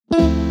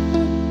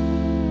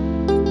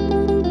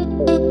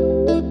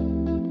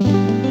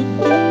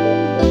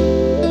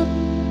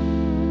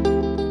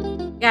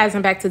guys,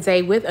 I'm back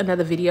today with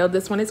another video.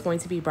 This one is going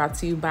to be brought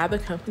to you by the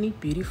company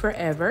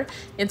Beautyforever.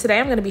 And today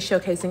I'm going to be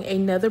showcasing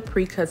another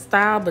pre-cut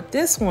style, but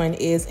this one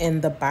is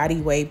in the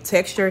body wave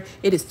texture.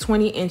 It is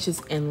 20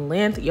 inches in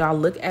length. Y'all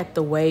look at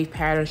the wave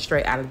pattern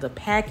straight out of the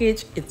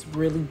package. It's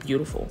really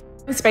beautiful.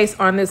 The space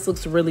on this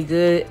looks really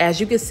good. As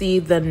you can see,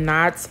 the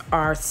knots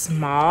are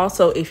small,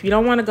 so if you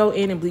don't want to go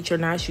in and bleach your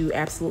knots, you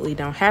absolutely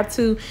don't have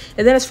to.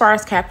 And then as far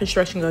as cap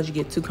construction goes, you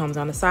get 2 combs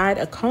on the side,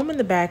 a comb in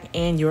the back,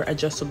 and your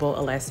adjustable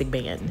elastic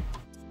band.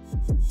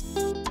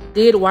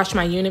 Did wash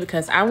my unit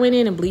because I went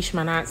in and bleached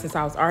my knots since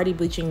I was already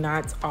bleaching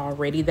knots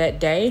already that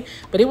day,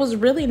 but it was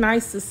really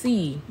nice to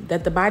see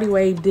that the body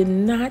wave did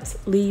not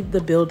leave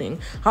the building.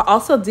 I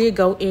also did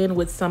go in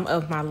with some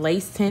of my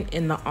lace tint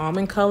in the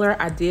almond color.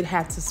 I did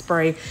have to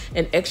spray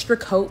an extra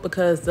coat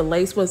because the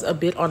lace was a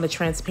bit on the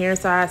transparent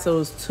side, so it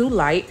was too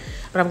light.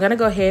 But I'm gonna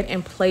go ahead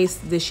and place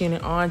this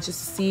unit on just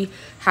to see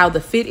how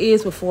the fit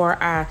is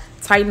before I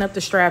tighten up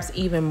the straps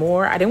even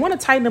more. I didn't want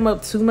to tighten them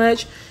up too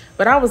much,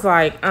 but I was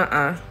like,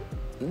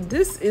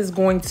 this is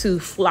going to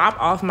flop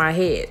off my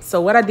head.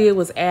 So what I did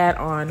was add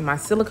on my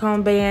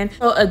silicone band,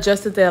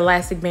 adjusted the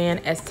elastic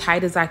band as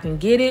tight as I can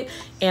get it,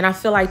 and I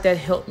feel like that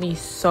helped me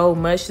so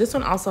much. This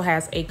one also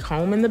has a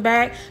comb in the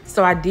back,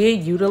 so I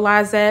did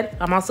utilize that.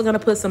 I'm also going to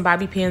put some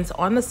bobby pins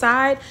on the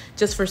side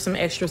just for some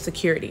extra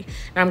security.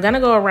 Now I'm going to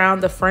go around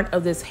the front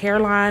of this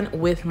hairline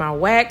with my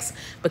wax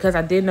because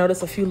I did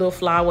notice a few little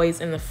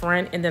flyaways in the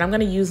front, and then I'm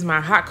going to use my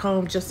hot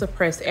comb just to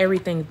press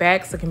everything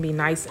back so it can be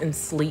nice and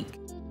sleek.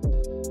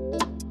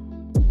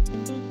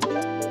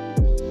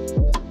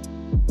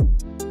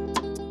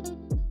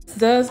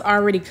 Does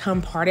already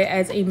come parted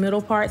as a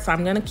middle part, so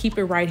I'm going to keep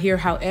it right here.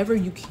 However,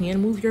 you can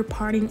move your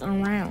parting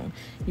around.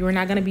 You are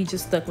not going to be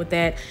just stuck with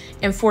that.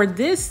 And for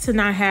this to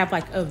not have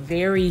like a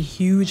very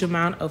huge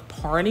amount of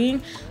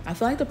parting, I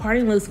feel like the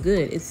parting looks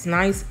good. It's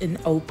nice and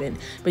open,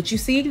 but you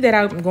see that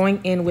I'm going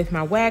in with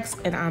my wax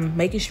and I'm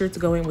making sure to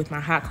go in with my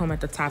hot comb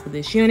at the top of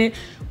this unit.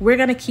 We're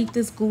going to keep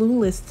this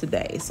glueless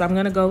today, so I'm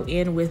going to go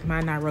in with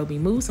my Nairobi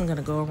mousse. I'm going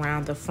to go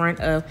around the front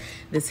of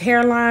this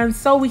hairline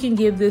so we can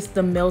give this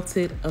the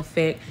melted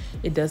effect.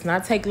 It does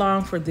not take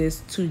long for this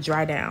to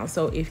dry down.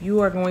 So if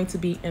you are going to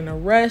be in a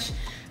rush,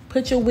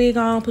 put your wig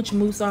on, put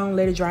your mousse on,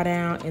 let it dry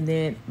down, and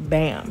then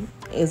bam,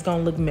 it's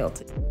gonna look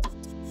melted.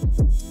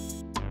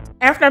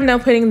 After I'm done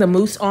putting the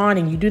mousse on,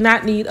 and you do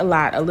not need a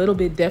lot, a little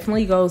bit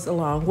definitely goes a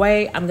long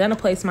way, I'm gonna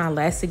place my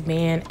elastic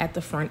band at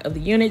the front of the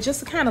unit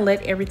just to kind of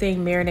let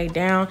everything marinate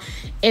down.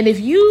 And if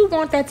you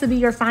want that to be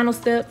your final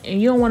step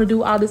and you don't want to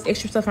do all this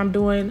extra stuff I'm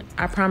doing,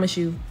 I promise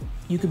you,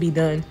 you could be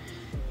done.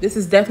 This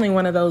is definitely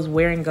one of those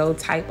wear and go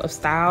type of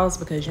styles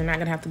because you're not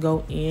gonna have to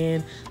go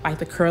in like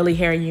the curly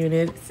hair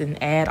units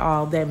and add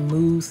all that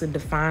mousse and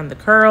define the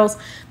curls.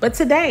 But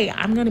today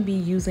I'm gonna be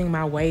using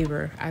my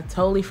waver. I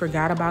totally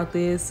forgot about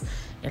this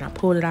and I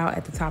pulled it out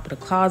at the top of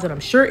the closet. I'm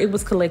sure it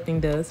was collecting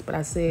dust, but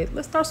I said,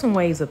 let's throw some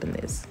waves up in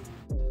this.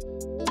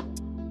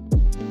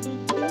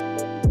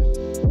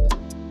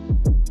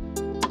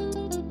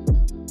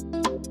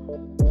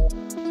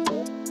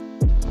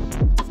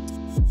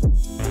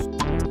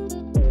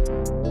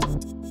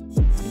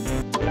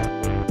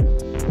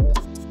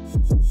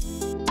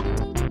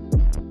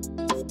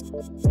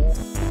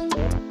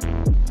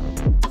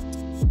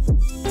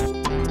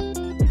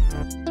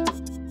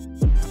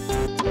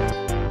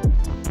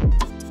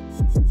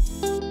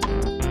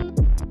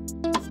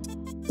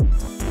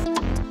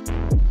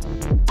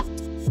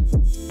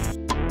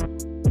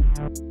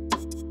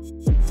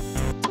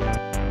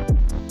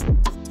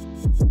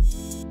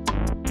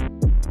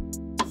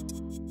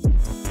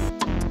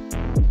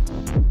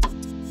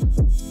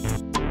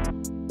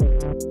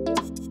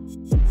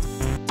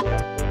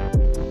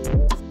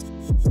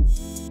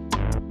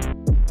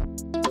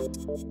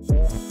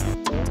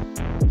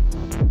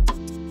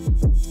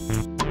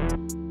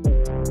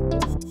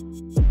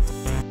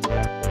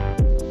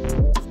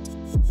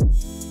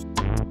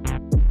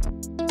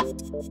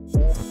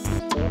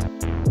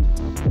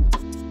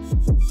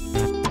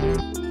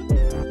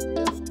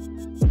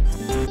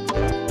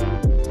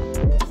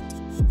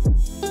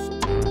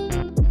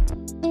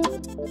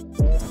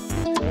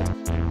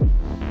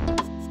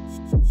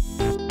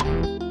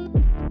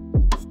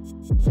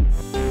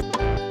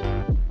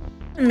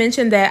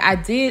 Mentioned that I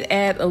did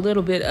add a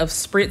little bit of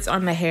spritz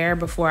on the hair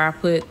before I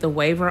put the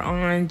waver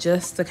on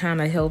just to kind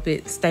of help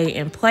it stay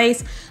in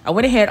place. I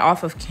went ahead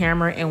off of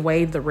camera and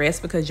waved the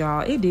rest because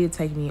y'all, it did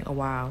take me a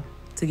while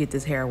to get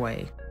this hair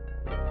waved.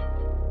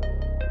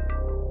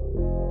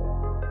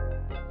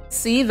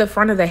 See, the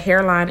front of the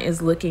hairline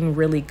is looking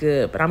really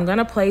good, but I'm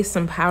gonna place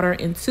some powder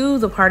into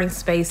the parting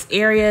space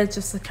area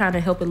just to kind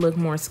of help it look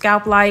more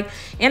scalp-like.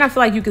 And I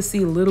feel like you can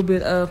see a little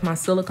bit of my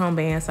silicone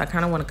band, so I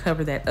kind of want to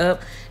cover that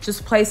up.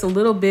 Just place a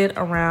little bit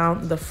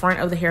around the front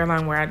of the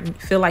hairline where I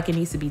feel like it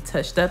needs to be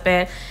touched up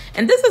at.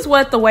 And this is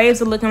what the waves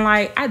are looking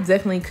like. I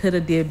definitely could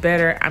have did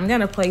better. I'm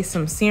gonna place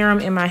some serum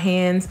in my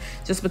hands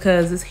just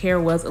because this hair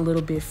was a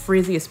little bit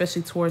frizzy,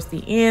 especially towards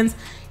the ends.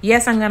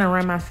 Yes, I'm gonna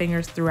run my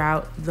fingers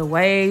throughout the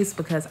waves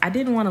because I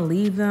didn't want to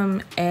leave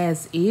them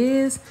as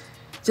is.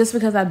 just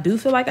because I do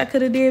feel like I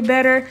could have did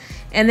better.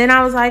 And then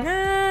I was like,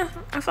 I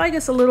feel like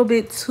it's a little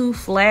bit too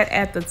flat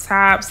at the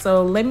top.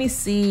 So let me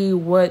see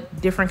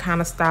what different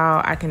kind of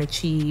style I can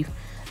achieve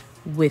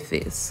with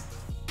this.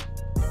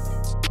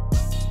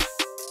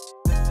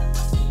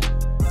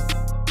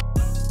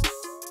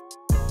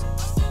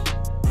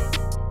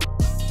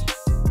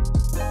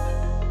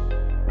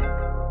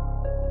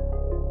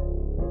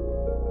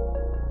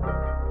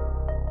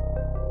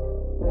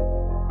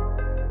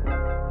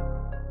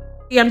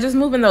 Yeah, I'm just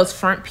moving those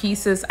front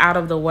pieces out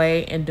of the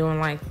way and doing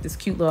like this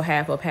cute little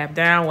half up, half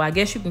down. Well, I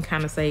guess you can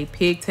kind of say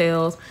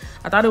pigtails.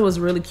 I thought it was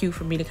really cute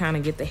for me to kind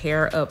of get the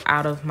hair up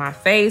out of my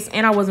face,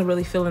 and I wasn't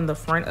really feeling the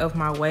front of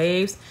my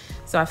waves.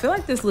 So I feel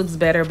like this looks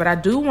better, but I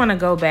do want to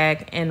go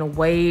back and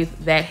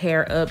wave that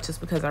hair up just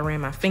because I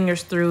ran my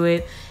fingers through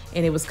it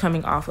and it was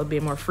coming off a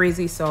bit more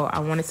frizzy. So I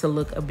want it to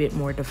look a bit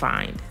more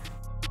defined.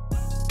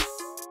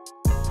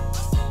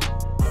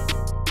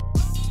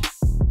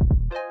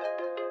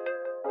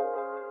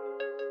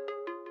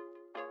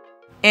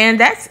 And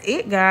that's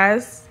it,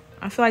 guys.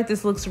 I feel like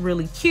this looks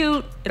really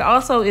cute. It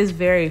also is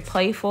very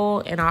playful,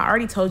 and I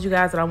already told you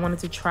guys that I wanted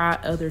to try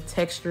other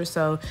textures,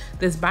 so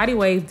this body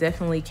wave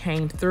definitely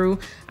came through.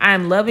 I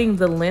am loving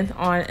the length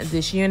on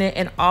this unit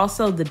and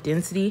also the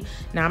density.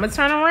 Now I'm gonna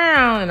turn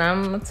around and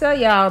I'm gonna tell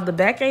y'all the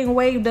back ain't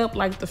waved up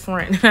like the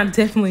front. I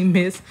definitely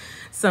missed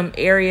some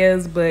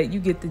areas, but you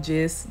get the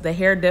gist. The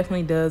hair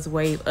definitely does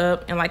wave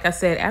up, and like I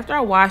said, after I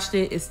washed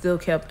it, it still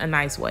kept a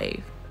nice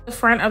wave. The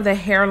front of the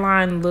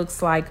hairline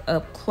looks like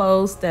up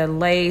close, that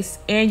lace,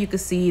 and you can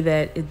see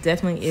that it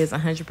definitely is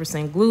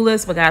 100%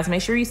 glueless. But guys,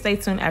 make sure you stay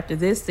tuned after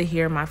this to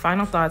hear my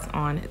final thoughts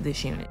on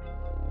this unit.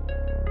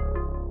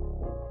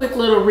 Quick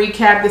little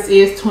recap, this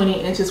is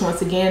 20 inches.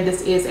 Once again,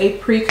 this is a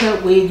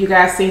pre-cut wig. You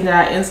guys seen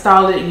that I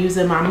installed it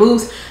using my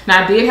mousse.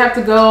 Now I did have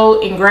to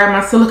go and grab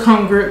my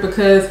silicone grip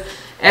because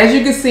as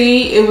you can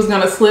see, it was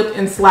gonna slip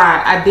and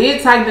slide. I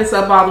did tighten this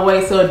up all the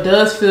way so it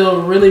does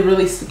feel really,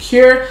 really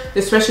secure,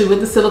 especially with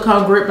the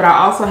silicone grip, but I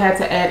also had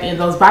to add in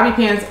those bobby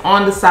pins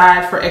on the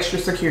side for extra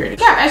security.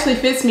 The cap actually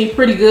fits me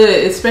pretty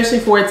good, especially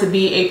for it to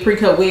be a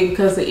pre-cut wig,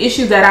 because the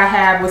issue that I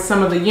have with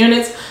some of the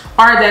units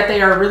are that they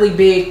are really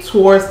big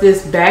towards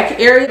this back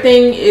area.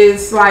 Everything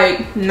is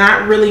like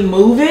not really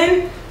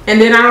moving. And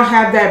then I don't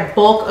have that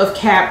bulk of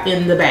cap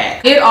in the back.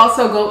 I did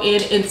also go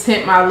in and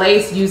tint my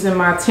lace using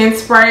my tint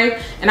spray.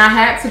 And I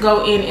had to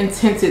go in and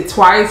tint it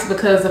twice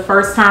because the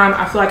first time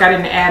I feel like I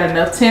didn't add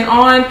enough tint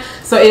on.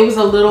 So it was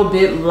a little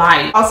bit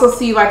light. I also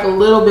see like a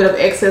little bit of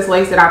excess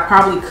lace that I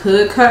probably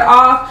could cut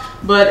off.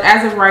 But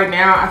as of right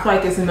now, I feel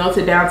like it's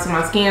melted down to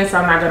my skin, so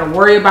I'm not gonna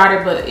worry about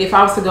it. But if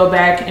I was to go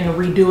back and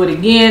redo it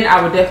again,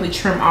 I would definitely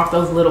trim off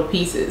those little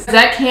pieces.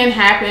 That can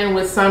happen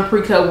with some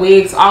pre-cut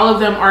wigs. All of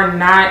them are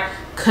not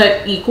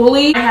cut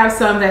equally. I have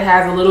some that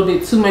has a little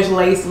bit too much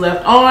lace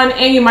left on,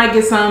 and you might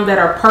get some that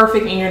are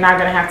perfect and you're not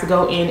gonna have to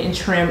go in and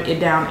trim it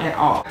down at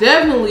all.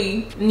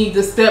 Definitely need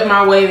to step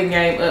my waving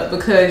game up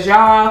because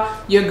y'all,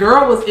 your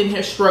girl was in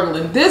here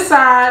struggling. This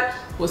side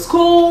was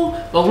cool,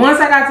 but once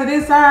I got to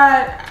this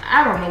side,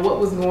 I don't know what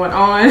was going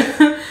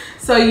on.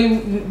 So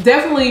you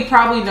definitely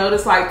probably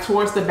notice like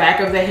towards the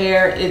back of the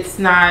hair, it's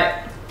not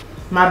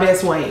my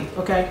best wave,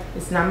 okay?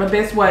 It's not my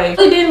best wave.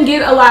 I really didn't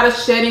get a lot of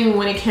shedding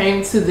when it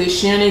came to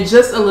this unit,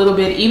 just a little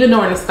bit, even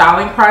during the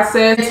styling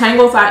process. The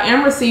tangles, I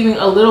am receiving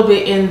a little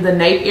bit in the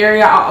nape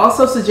area. I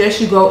also suggest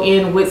you go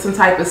in with some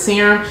type of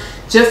serum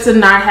just to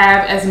not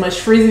have as much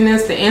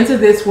frizziness. The ends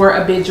of this were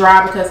a bit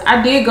dry because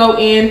I did go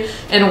in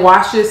and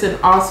wash this, and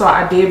also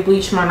I did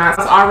bleach my knots.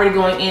 I was already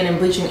going in and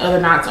bleaching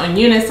other knots on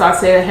units, so I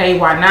said, hey,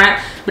 why not?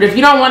 But if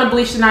you don't want to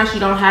bleach the knots,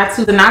 you don't have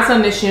to. The knots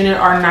on this unit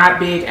are not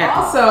big at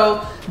all.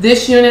 Also,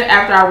 this unit,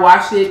 after I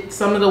washed it,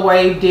 some of the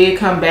wave did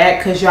come back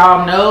because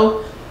y'all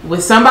know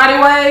with some body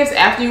waves,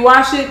 after you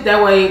wash it,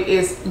 that wave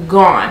is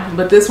gone.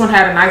 But this one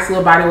had a nice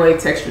little body wave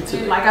texture to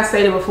it. Like I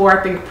stated before,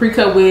 I think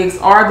pre-cut wigs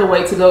are the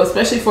way to go,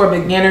 especially for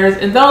beginners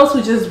and those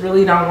who just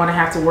really don't want to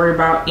have to worry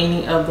about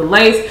any of the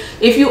lace.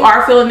 If you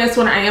are feeling this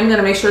one, I am going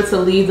to make sure to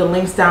leave the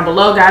links down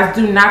below. Guys,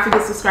 do not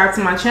forget to subscribe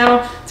to my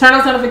channel, turn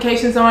those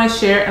notifications on,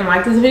 share and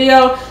like this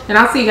video, and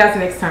I'll see you guys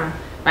next time.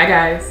 Bye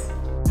guys.